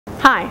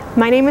Hi,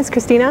 my name is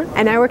Christina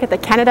and I work at the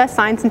Canada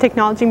Science and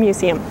Technology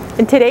Museum.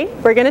 And today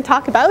we're going to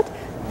talk about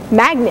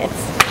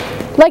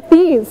magnets, like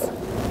these.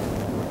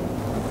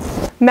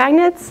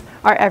 Magnets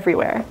are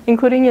everywhere,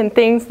 including in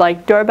things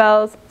like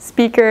doorbells,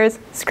 speakers,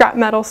 scrap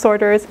metal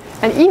sorters,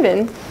 and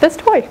even this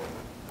toy.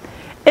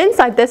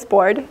 Inside this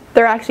board,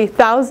 there are actually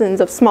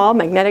thousands of small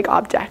magnetic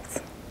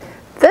objects.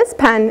 This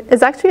pen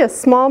is actually a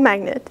small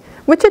magnet,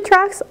 which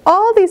attracts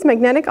all these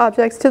magnetic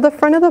objects to the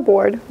front of the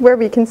board where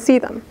we can see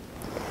them.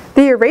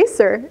 The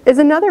eraser is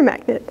another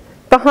magnet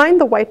behind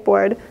the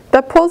whiteboard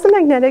that pulls the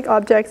magnetic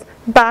objects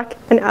back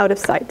and out of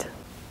sight.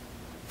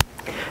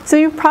 So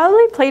you've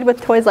probably played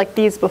with toys like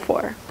these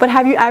before, but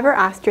have you ever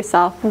asked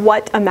yourself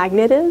what a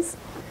magnet is?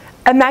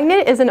 A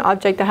magnet is an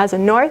object that has a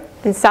north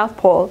and south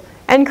pole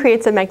and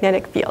creates a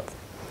magnetic field.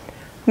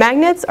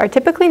 Magnets are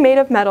typically made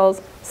of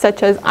metals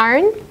such as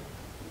iron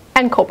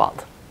and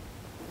cobalt.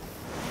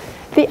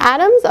 The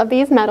atoms of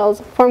these metals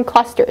form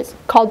clusters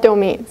called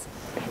domains.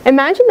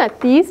 Imagine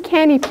that these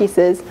candy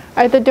pieces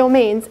are the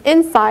domains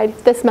inside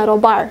this metal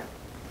bar.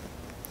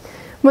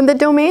 When the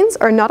domains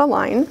are not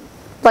aligned,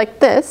 like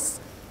this,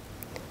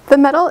 the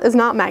metal is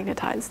not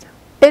magnetized.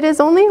 It is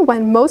only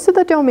when most of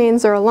the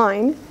domains are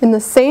aligned in the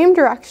same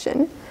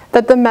direction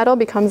that the metal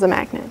becomes a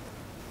magnet.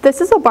 This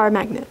is a bar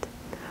magnet.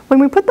 When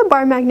we put the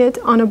bar magnet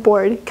on a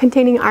board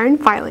containing iron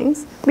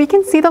filings, we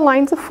can see the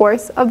lines of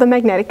force of the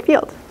magnetic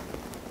field.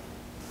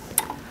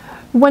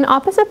 When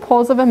opposite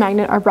poles of a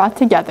magnet are brought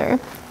together,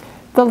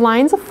 the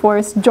lines of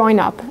force join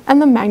up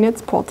and the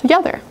magnets pull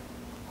together.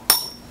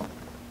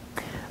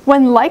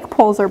 When like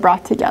poles are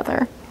brought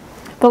together,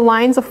 the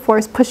lines of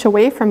force push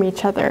away from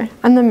each other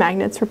and the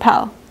magnets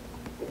repel.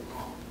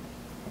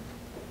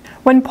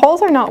 When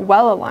poles are not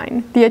well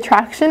aligned, the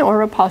attraction or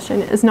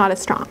repulsion is not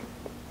as strong.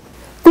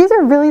 These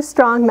are really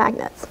strong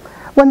magnets.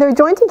 When they're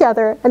joined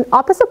together and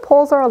opposite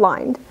poles are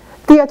aligned,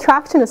 the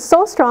attraction is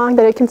so strong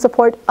that it can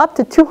support up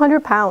to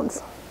 200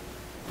 pounds.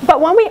 But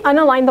when we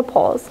unalign the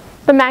poles,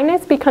 the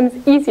magnets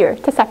becomes easier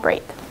to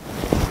separate.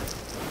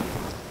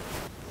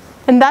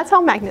 And that's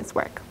how magnets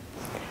work.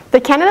 The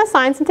Canada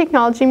Science and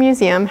Technology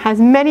Museum has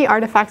many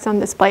artifacts on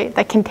display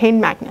that contain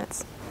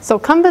magnets. So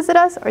come visit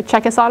us or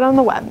check us out on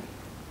the web.